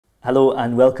Hello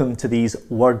and welcome to these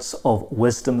Words of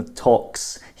Wisdom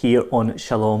talks here on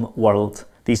Shalom World.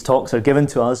 These talks are given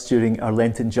to us during our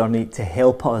Lenten journey to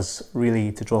help us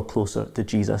really to draw closer to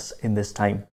Jesus in this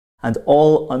time. And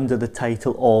all under the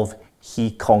title of He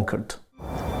Conquered.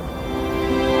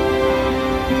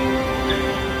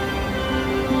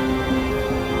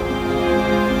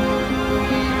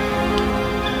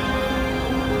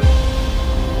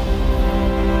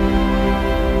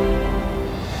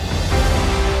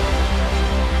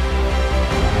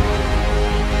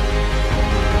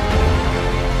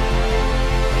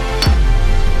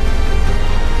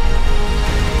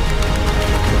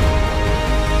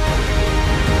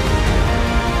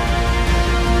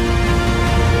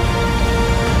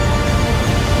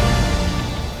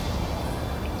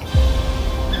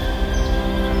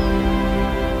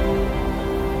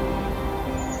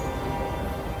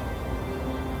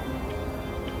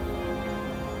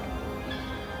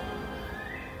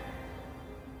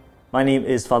 My name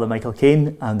is Father Michael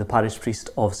Kane. I'm the parish priest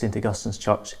of St Augustine's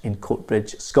Church in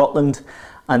Coatbridge, Scotland.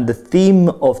 And the theme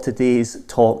of today's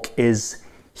talk is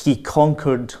He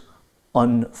Conquered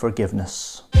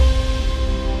Unforgiveness.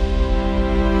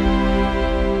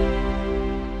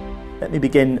 Let me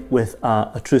begin with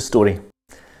a true story.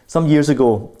 Some years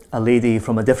ago, a lady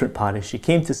from a different parish, she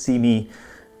came to see me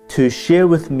to share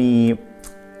with me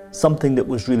something that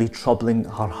was really troubling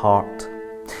her heart.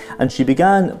 And she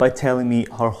began by telling me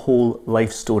her whole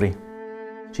life story.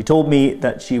 She told me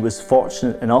that she was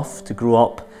fortunate enough to grow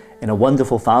up in a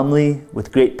wonderful family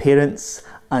with great parents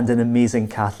and an amazing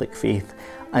Catholic faith.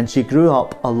 And she grew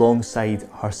up alongside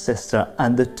her sister,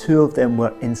 and the two of them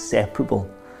were inseparable.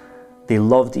 They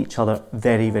loved each other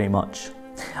very, very much.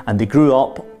 And they grew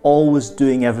up always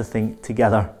doing everything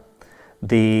together.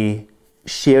 They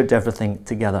shared everything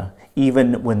together.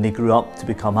 Even when they grew up to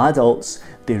become adults,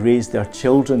 they raised their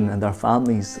children and their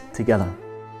families together.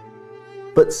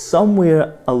 But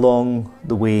somewhere along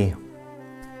the way,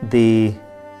 they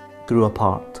grew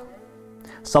apart.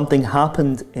 Something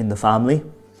happened in the family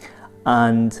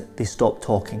and they stopped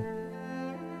talking.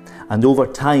 And over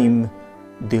time,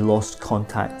 they lost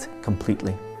contact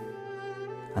completely.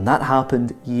 And that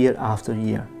happened year after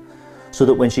year. So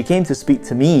that when she came to speak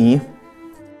to me,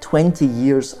 20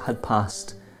 years had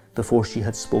passed before she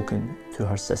had spoken to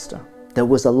her sister. There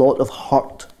was a lot of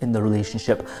hurt in the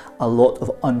relationship, a lot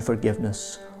of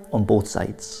unforgiveness on both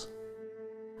sides.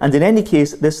 And in any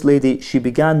case, this lady, she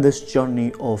began this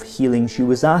journey of healing. She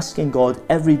was asking God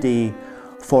every day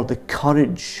for the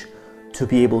courage to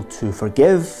be able to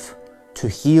forgive, to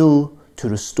heal, to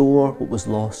restore what was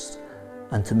lost,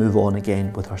 and to move on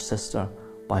again with her sister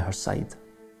by her side.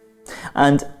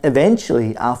 And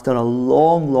eventually, after a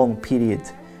long period,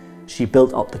 she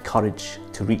built up the courage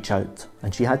to reach out,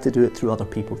 and she had to do it through other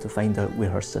people to find out where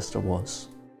her sister was.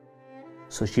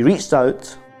 So she reached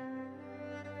out,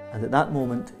 and at that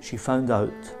moment she found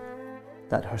out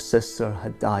that her sister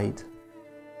had died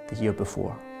the year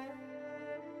before.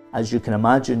 As you can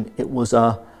imagine, it was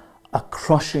a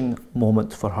crushing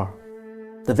moment for her.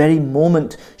 The very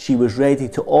moment she was ready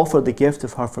to offer the gift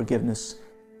of her forgiveness,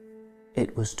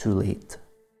 it was too late.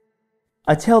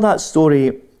 I tell that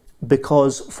story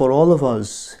because for all of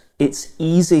us, it's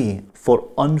easy for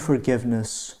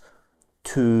unforgiveness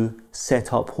to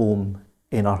set up home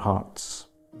in our hearts.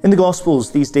 In the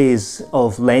Gospels these days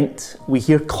of Lent, we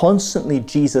hear constantly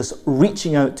Jesus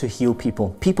reaching out to heal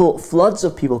people. Floods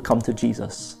of people come to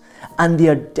Jesus, and they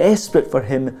are desperate for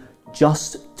Him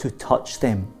just to touch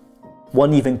them.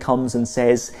 One even comes and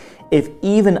says, "If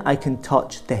even I can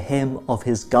touch the hem of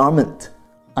His garment,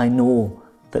 I know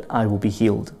that I will be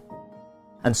healed."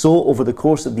 And so over the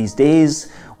course of these days,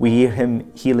 we hear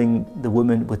Him healing the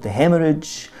woman with the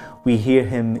hemorrhage, we hear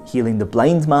Him healing the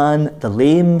blind man, the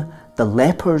lame, the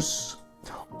lepers,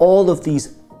 all of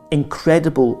these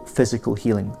incredible physical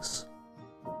healings.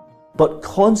 But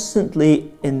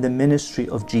constantly in the ministry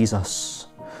of Jesus,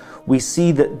 we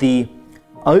see that the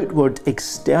outward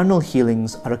external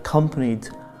healings are accompanied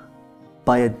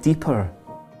by a deeper,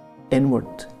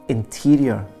 inward,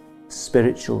 interior,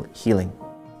 spiritual healing.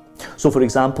 So for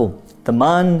example, the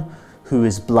man who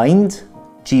is blind,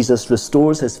 Jesus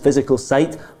restores his physical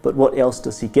sight, but what else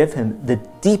does He give him? The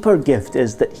deeper gift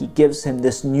is that He gives him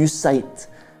this new sight,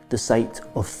 the sight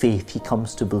of faith. He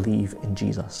comes to believe in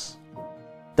Jesus.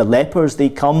 The lepers, they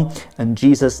come and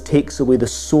Jesus takes away the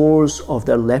sores of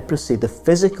their leprosy, the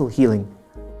physical healing.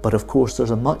 But of course,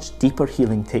 there's a much deeper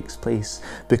healing takes place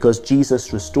because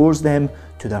Jesus restores them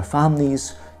to their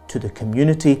families, to the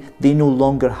community. They no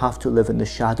longer have to live in the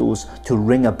shadows to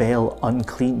ring a bell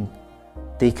unclean.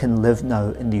 They can live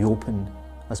now in the open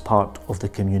as part of the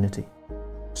community.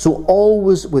 So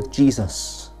always with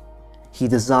Jesus, he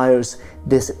desires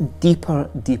this deeper,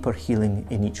 deeper healing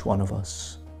in each one of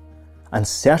us. And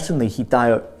certainly he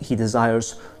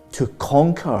desires to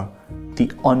conquer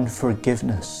the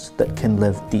unforgiveness that can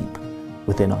live deep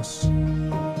within us.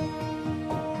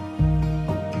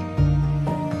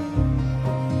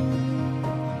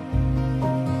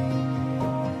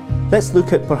 Let's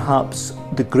look at perhaps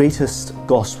the greatest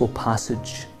gospel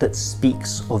passage that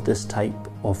speaks of this type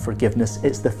of forgiveness.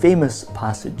 It's the famous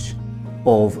passage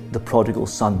of the prodigal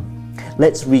son.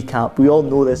 Let's recap. We all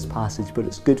know this passage, but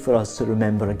it's good for us to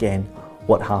remember again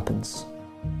what happens.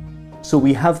 So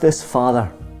we have this father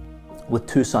with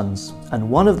two sons, and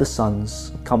one of the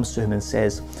sons comes to him and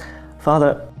says,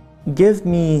 "Father, give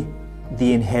me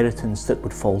the inheritance that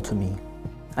would fall to me."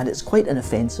 And it's quite an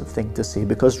offensive thing to say,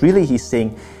 because really he's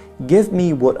saying, "Give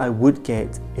me what I would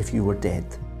get if you were dead."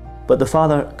 But the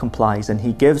father complies, and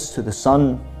he gives to the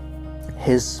son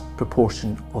his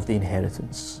proportion of the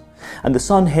inheritance. And the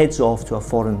son heads off to a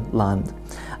foreign land,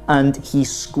 and he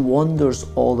squanders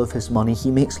all of his money. He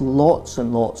makes lots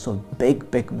and lots of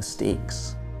big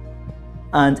mistakes.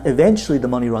 And eventually the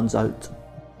money runs out.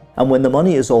 And when the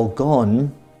money is all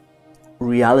gone,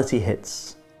 reality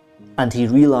hits, and he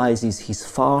realizes he's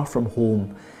far from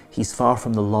home. He's far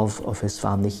from the love of his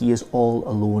family. He is all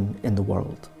alone in the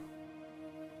world.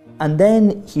 And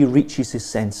then he reaches his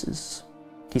senses.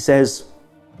 He says,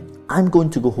 "I'm going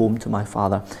to go home to my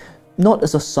father, not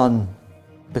as a son,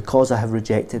 because I have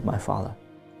rejected my father,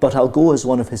 but I'll go as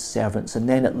one of his servants, and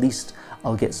then at least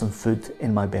I'll get some food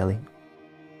in my belly."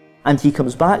 And he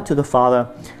comes back to the father,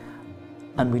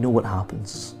 and we know what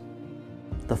happens.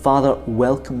 The father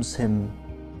welcomes him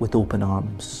with open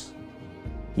arms.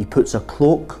 He puts a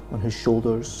cloak on his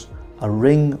shoulders, a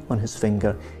ring on his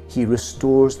finger. He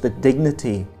restores the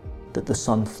dignity that the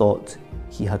son thought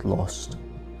he had lost.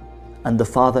 And the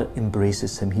father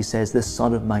embraces him. He says, "This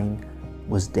son of mine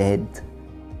was dead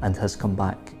and has come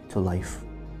back to life."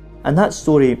 And that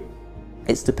story,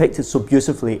 it's depicted so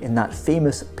beautifully in that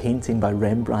famous painting by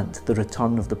Rembrandt, The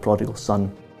Return of the Prodigal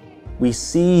Son. We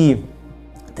see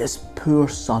this poor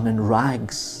son in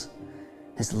rags.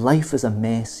 His life is a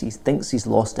mess. He thinks he's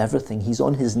lost everything. He's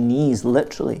on his knees,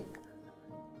 literally.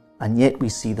 And yet we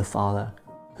see the father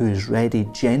who is ready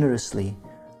generously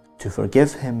to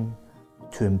forgive him,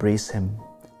 to embrace him,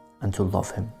 and to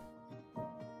love him.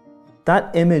 That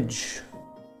image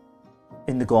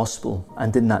in the gospel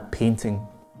and in that painting,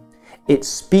 it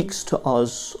speaks to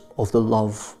us of the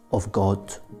love of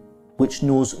God, which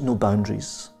knows no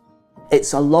boundaries.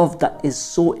 It's a love that is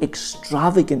so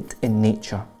extravagant in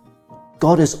nature.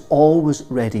 God is always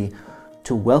ready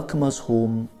to welcome us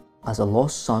home as a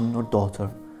lost son or daughter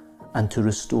and to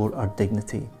restore our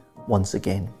dignity once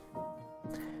again.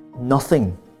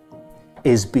 Nothing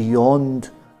is beyond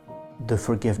the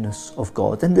forgiveness of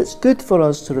God. And it's good for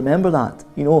us to remember that.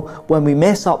 You know, when we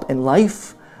mess up in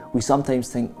life, we sometimes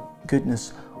think,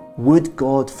 goodness, would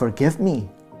God forgive me?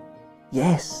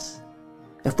 Yes.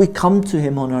 If we come to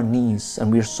him on our knees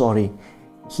and we're sorry,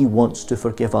 he wants to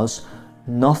forgive us.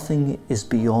 Nothing is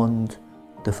beyond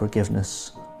the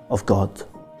forgiveness of God.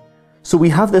 So we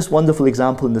have this wonderful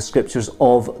example in the scriptures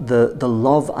of the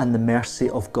love and the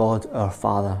mercy of God our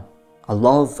Father. A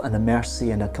love and a mercy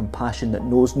and a compassion that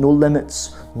knows no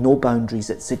limits, no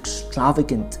boundaries. It's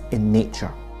extravagant in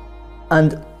nature.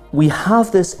 And we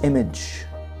have this image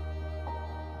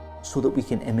so that we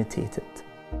can imitate it.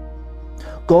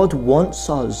 God wants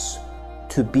us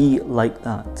to be like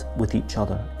that with each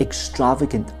other,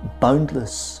 extravagant,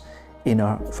 boundless in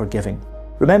our forgiving.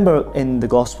 Remember in the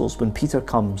Gospels when Peter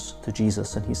comes to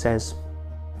Jesus and he says,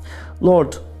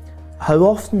 "Lord, how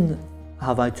often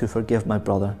have I to forgive my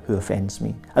brother who offends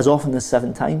me? As often as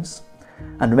 7 times?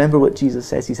 And remember what Jesus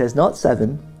says. He says not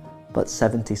 7, but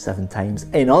 77 times.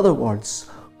 In other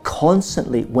words,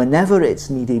 constantly, whenever it's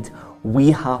needed, we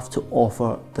have to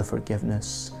offer the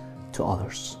forgiveness to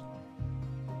others.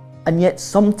 And yet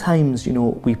sometimes, you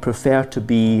know, we prefer to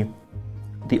be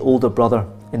the older brother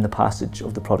in the passage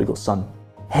of the prodigal son.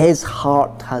 His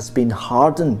heart has been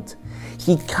hardened.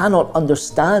 He cannot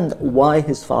understand why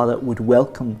his father would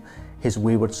welcome his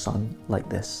wayward son like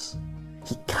this.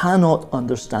 He cannot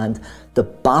understand the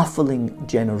baffling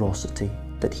generosity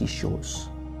that he shows.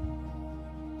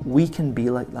 We can be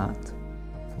like that.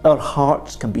 Our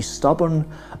hearts can be stubborn,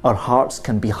 our hearts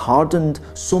can be hardened,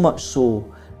 so much so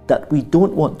that we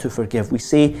don't want to forgive. We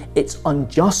say it's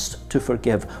unjust to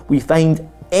forgive. We find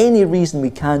any reason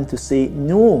we can to say,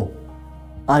 no,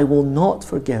 I will not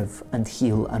forgive and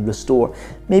heal and restore.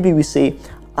 Maybe we say,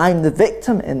 I'm the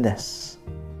victim in this.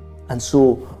 And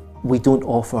so we don't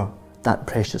offer that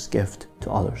precious gift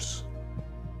to others.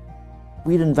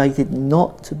 We're invited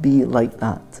not to be like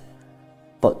that,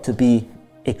 but to be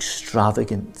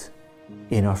extravagant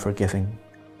in our forgiving,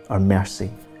 our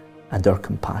mercy, and our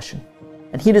compassion.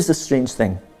 And here is the strange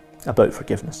thing about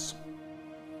forgiveness.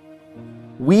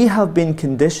 We have been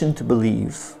conditioned to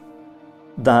believe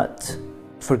that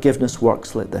forgiveness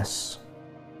works like this.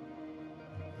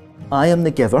 I am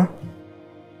the giver,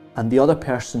 and the other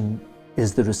person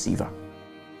is the receiver.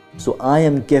 So I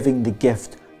am giving the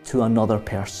gift to another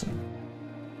person.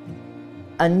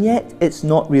 And yet it's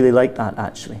not really like that,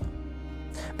 actually.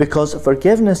 Because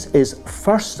forgiveness is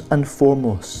first and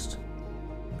foremost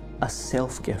a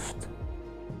self-gift.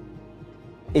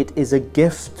 It is a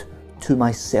gift to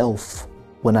myself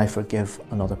when I forgive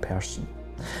another person.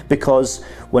 Because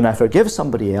when I forgive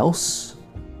somebody else,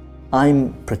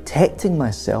 I'm protecting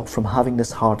myself from having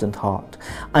this hardened heart.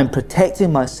 I'm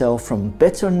protecting myself from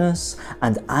bitterness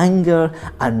and anger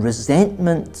and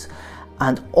resentment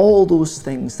and all those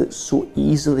things that so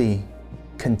easily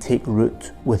can take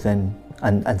root within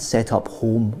and set up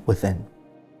home within.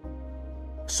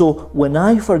 So when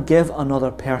I forgive another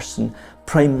person,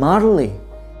 primarily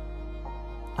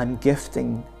I'm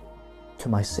gifting to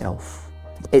myself.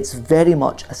 It's very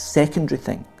much a secondary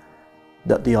thing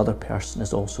that the other person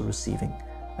is also receiving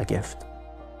a gift.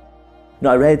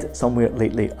 Now, I read somewhere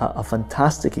lately a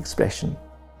fantastic expression,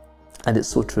 and it's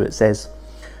so true. It says,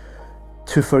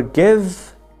 "To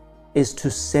forgive is to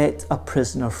set a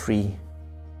prisoner free,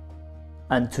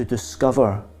 and to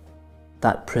discover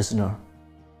that prisoner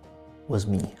was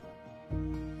me."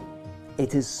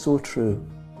 It is so true.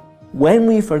 When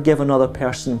we forgive another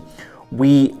person,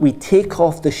 we take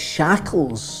off the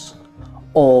shackles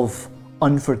of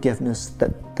unforgiveness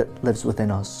that lives within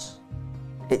us.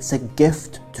 It's a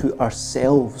gift to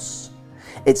ourselves.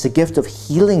 It's a gift of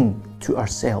healing to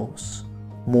ourselves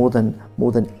more than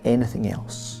anything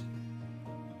else.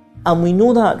 And we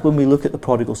know that when we look at the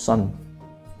prodigal son.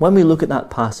 When we look at that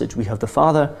passage, we have the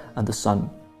father and the son.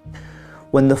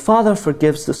 When the father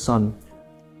forgives the son,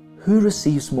 who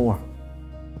receives more?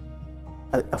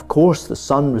 Of course, the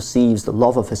son receives the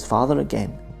love of his father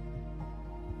again.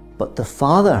 But the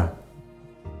father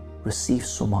receives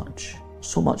so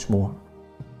much more.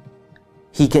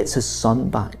 He gets his son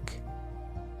back.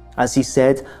 As he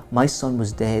said, "My son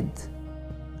was dead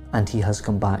and he has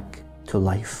come back to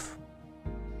life."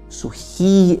 So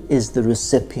he is the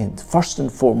recipient, first and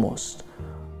foremost,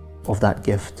 of that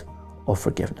gift of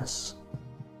forgiveness.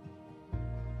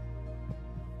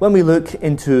 When we look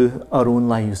into our own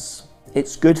lives,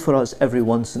 it's good for us every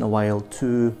once in a while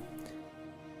to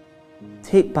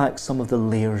take back some of the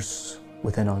layers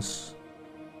within us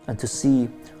and to see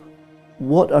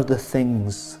what are the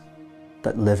things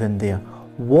that live in there.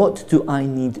 What do I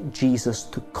need Jesus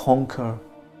to conquer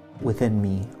within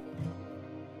me?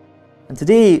 And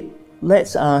today,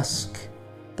 let's ask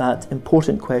that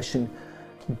important question: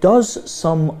 does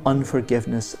some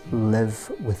unforgiveness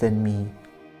live within me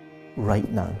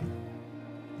right now,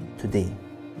 today?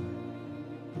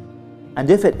 And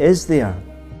if it is there,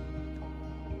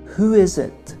 who is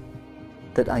it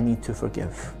that I need to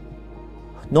forgive?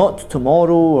 Not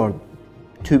tomorrow or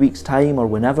 2 weeks' time or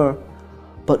whenever,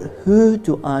 but who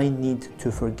do I need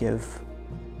to forgive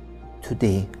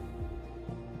today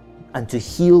and to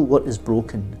heal what is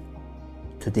broken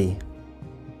today?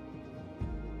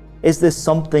 Is this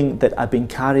something that I've been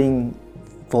carrying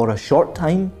for a short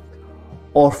time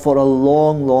or for a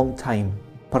long, long time?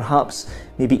 Perhaps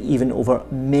maybe even over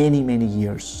many, many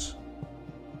years.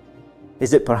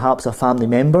 Is it perhaps a family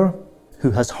member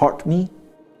who has hurt me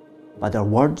by their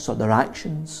words or their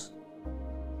actions?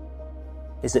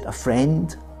 Is it a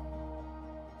friend?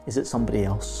 Is it somebody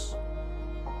else?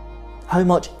 How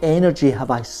much energy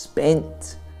have I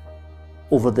spent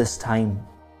over this time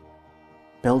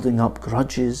building up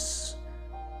grudges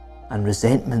and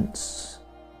resentments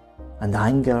and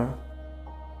anger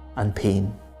and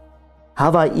pain?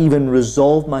 Have I even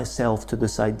resolved myself to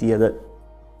this idea that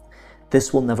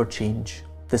this will never change,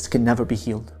 this can never be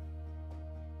healed?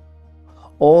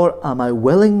 Or am I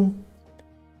willing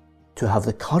to have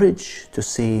the courage to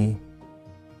say,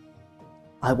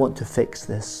 I want to fix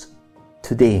this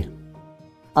today.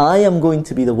 I am going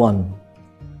to be the one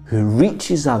who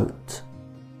reaches out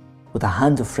with a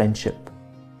hand of friendship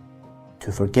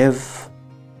to forgive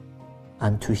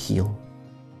and to heal.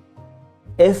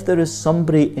 If there is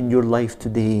somebody in your life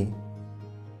today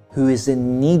who is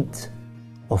in need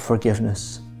of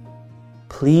forgiveness,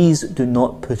 please do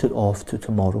not put it off to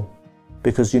tomorrow,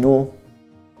 because you know,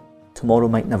 tomorrow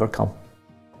might never come.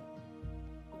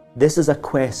 This is a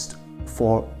quest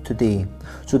for today.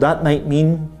 So that might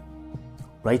mean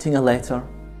writing a letter,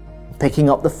 picking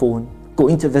up the phone,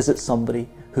 going to visit somebody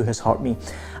who has hurt me,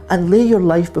 and lay your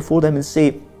life before them and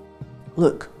say,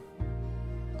 look,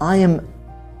 I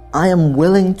am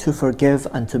willing to forgive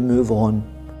and to move on.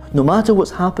 No matter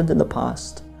what's happened in the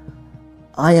past,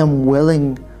 I am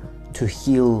willing to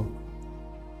heal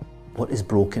what is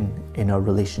broken in our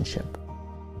relationship.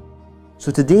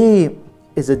 So today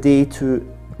is a day to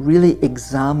really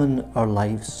examine our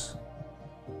lives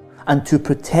and to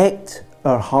protect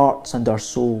our hearts and our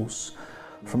souls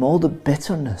from all the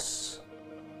bitterness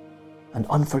and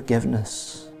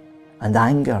unforgiveness and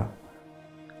anger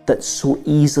that so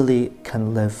easily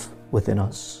can live within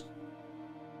us.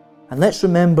 And let's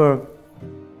remember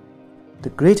the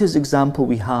greatest example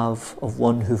we have of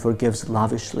one who forgives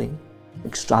lavishly,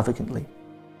 extravagantly,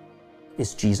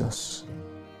 is Jesus.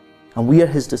 And we are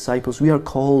his disciples. We are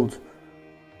called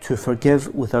to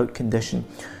forgive without condition.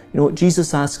 You know,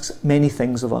 Jesus asks many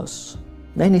things of us,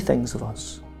 many things of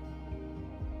us.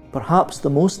 Perhaps the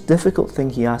most difficult thing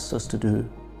he asks us to do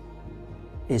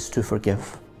is to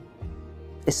forgive,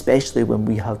 especially when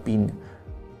we have been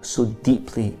so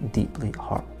deeply, deeply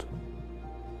hurt.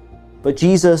 But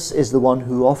Jesus is the one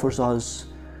who offers us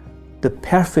the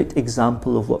perfect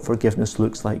example of what forgiveness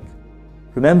looks like.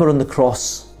 Remember on the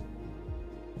cross,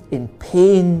 in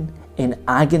pain, in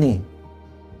agony,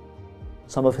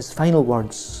 some of his final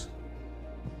words,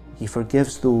 he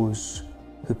forgives those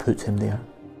who put him there.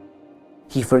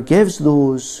 He forgives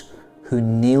those who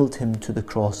nailed him to the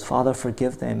cross. Father,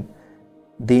 forgive them.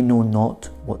 They know not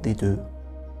what they do.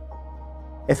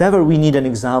 If ever we need an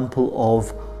example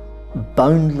of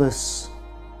boundless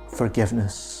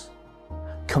forgiveness,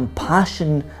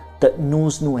 compassion that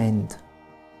knows no end,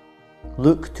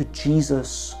 look to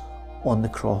Jesus on the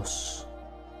cross.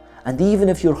 And even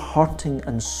if you're hurting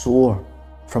and sore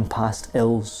from past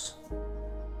ills,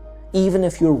 even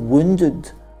if you're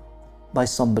wounded by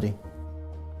somebody,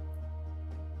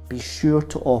 be sure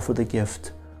to offer the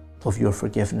gift of your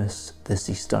forgiveness this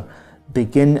Easter.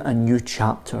 Begin a new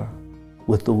chapter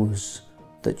with those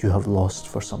that you have lost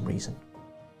for some reason.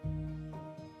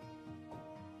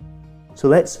 So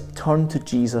let's turn to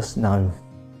Jesus now.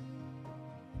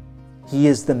 He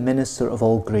is the minister of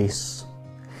all grace.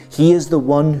 He is the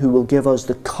one who will give us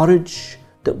the courage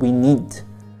that we need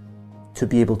to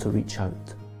be able to reach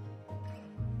out.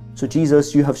 So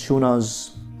Jesus, you have shown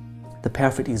us the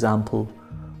perfect example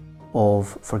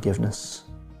of forgiveness.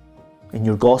 In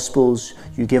your Gospels,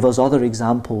 you give us other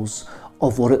examples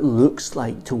of what it looks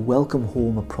like to welcome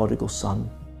home a prodigal son.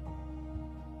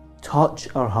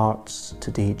 Touch our hearts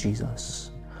today,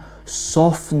 Jesus.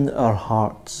 Soften our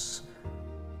hearts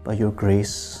by your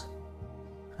grace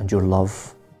and your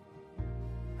love,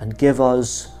 and give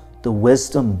us the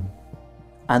wisdom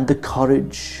and the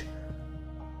courage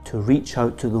to reach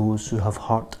out to those who have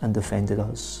hurt and offended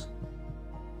us.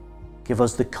 Give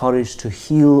us the courage to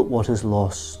heal what is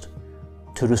lost,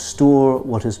 to restore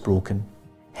what is broken.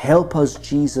 Help us,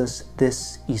 Jesus,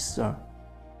 this Easter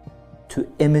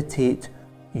to imitate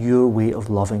your way of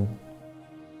loving,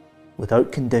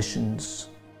 without conditions,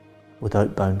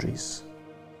 without boundaries.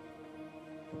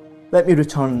 Let me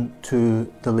return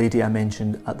to the lady I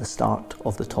mentioned at the start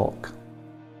of the talk.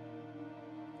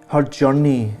 Her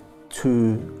journey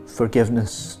to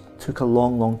forgiveness took a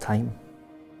long, long time.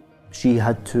 She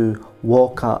had to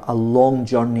walk a long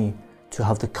journey to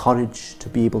have the courage to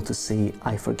be able to say,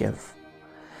 I forgive.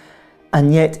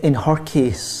 And yet in her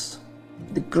case,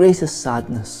 the greatest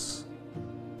sadness,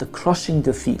 the crushing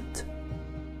defeat,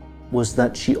 was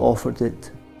that she offered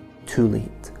it too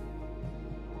late.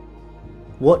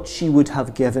 What she would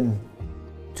have given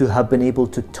to have been able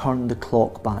to turn the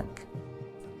clock back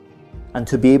and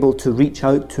to be able to reach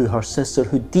out to her sister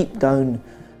who deep down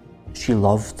she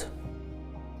loved.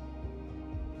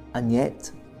 And yet,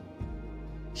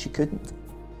 she couldn't.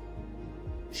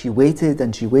 She waited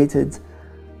and she waited,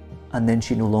 and then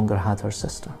she no longer had her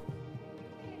sister.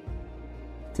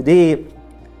 Today,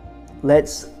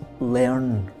 let's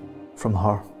learn from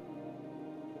her.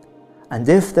 And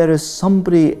if there is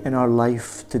somebody in our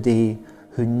life today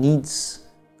who needs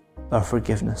our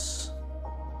forgiveness,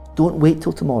 don't wait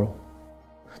till tomorrow.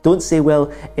 Don't say,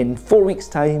 well, in 4 weeks'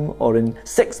 time or in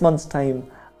 6 months' time,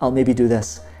 I'll maybe do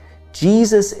this.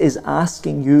 Jesus is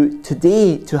asking you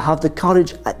today to have the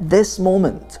courage at this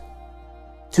moment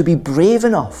to be brave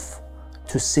enough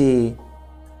to say,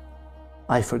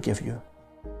 I forgive you.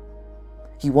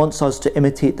 He wants us to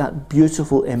imitate that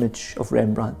beautiful image of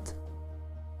Rembrandt,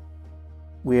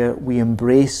 where we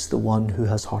embrace the one who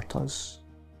has hurt us,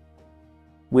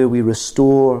 where we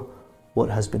restore what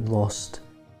has been lost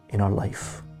in our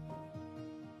life.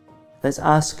 Let's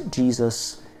ask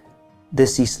Jesus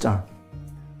this Easter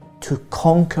to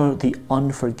conquer the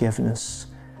unforgiveness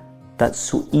that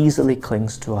so easily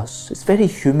clings to us. It's very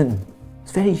human.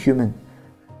 It's very human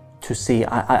to say,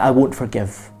 I won't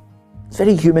forgive. It's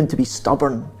very human to be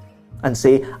stubborn and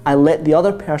say, I let the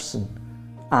other person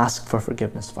ask for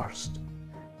forgiveness first.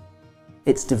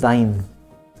 It's divine.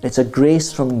 It's a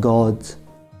grace from God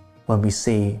when we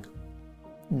say,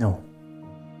 no,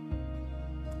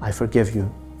 I forgive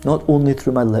you, not only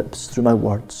through my lips, through my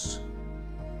words,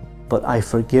 but I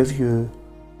forgive you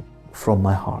from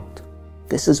my heart.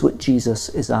 This is what Jesus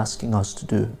is asking us to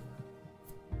do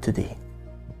today.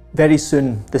 Very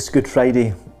soon, this Good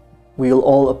Friday, we'll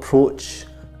all approach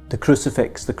the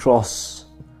crucifix, the cross,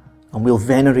 and we'll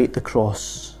venerate the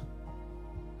cross.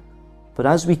 But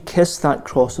as we kiss that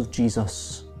cross of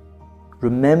Jesus,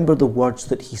 remember the words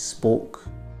that he spoke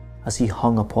as he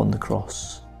hung upon the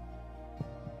cross.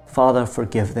 Father,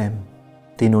 forgive them.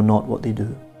 They know not what they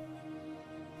do.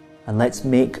 And let's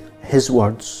make his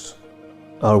words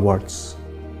our words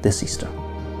this Easter.